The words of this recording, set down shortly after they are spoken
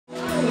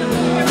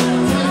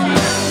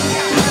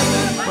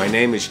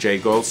name is Jay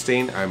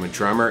Goldstein. I'm a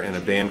drummer in a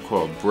band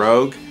called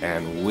Brogue,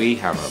 and we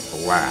have a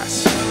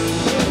blast.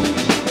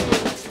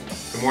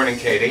 Good morning,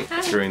 Katie.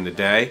 Hi. During the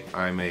day,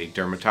 I'm a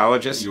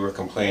dermatologist. You were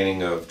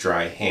complaining of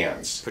dry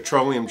hands.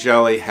 Petroleum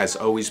jelly has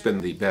always been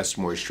the best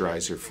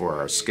moisturizer for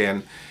our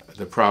skin.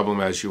 The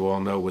problem, as you all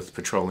know, with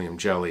petroleum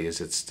jelly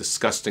is it's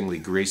disgustingly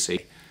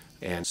greasy,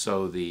 and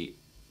so the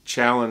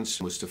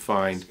challenge was to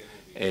find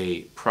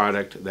a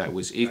product that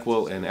was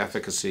equal in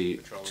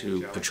efficacy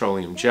to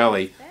petroleum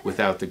jelly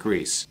without the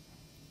grease.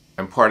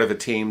 I'm part of a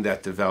team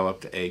that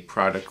developed a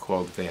product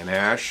called Van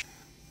Ash.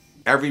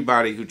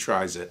 Everybody who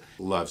tries it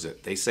loves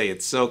it. They say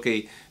it's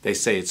silky, they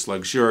say it's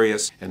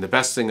luxurious, and the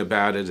best thing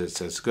about it is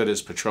it's as good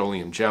as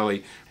petroleum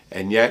jelly,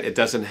 and yet it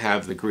doesn't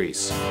have the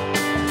grease.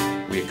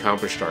 We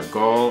accomplished our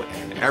goal,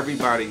 and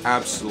everybody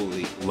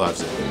absolutely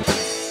loves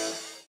it.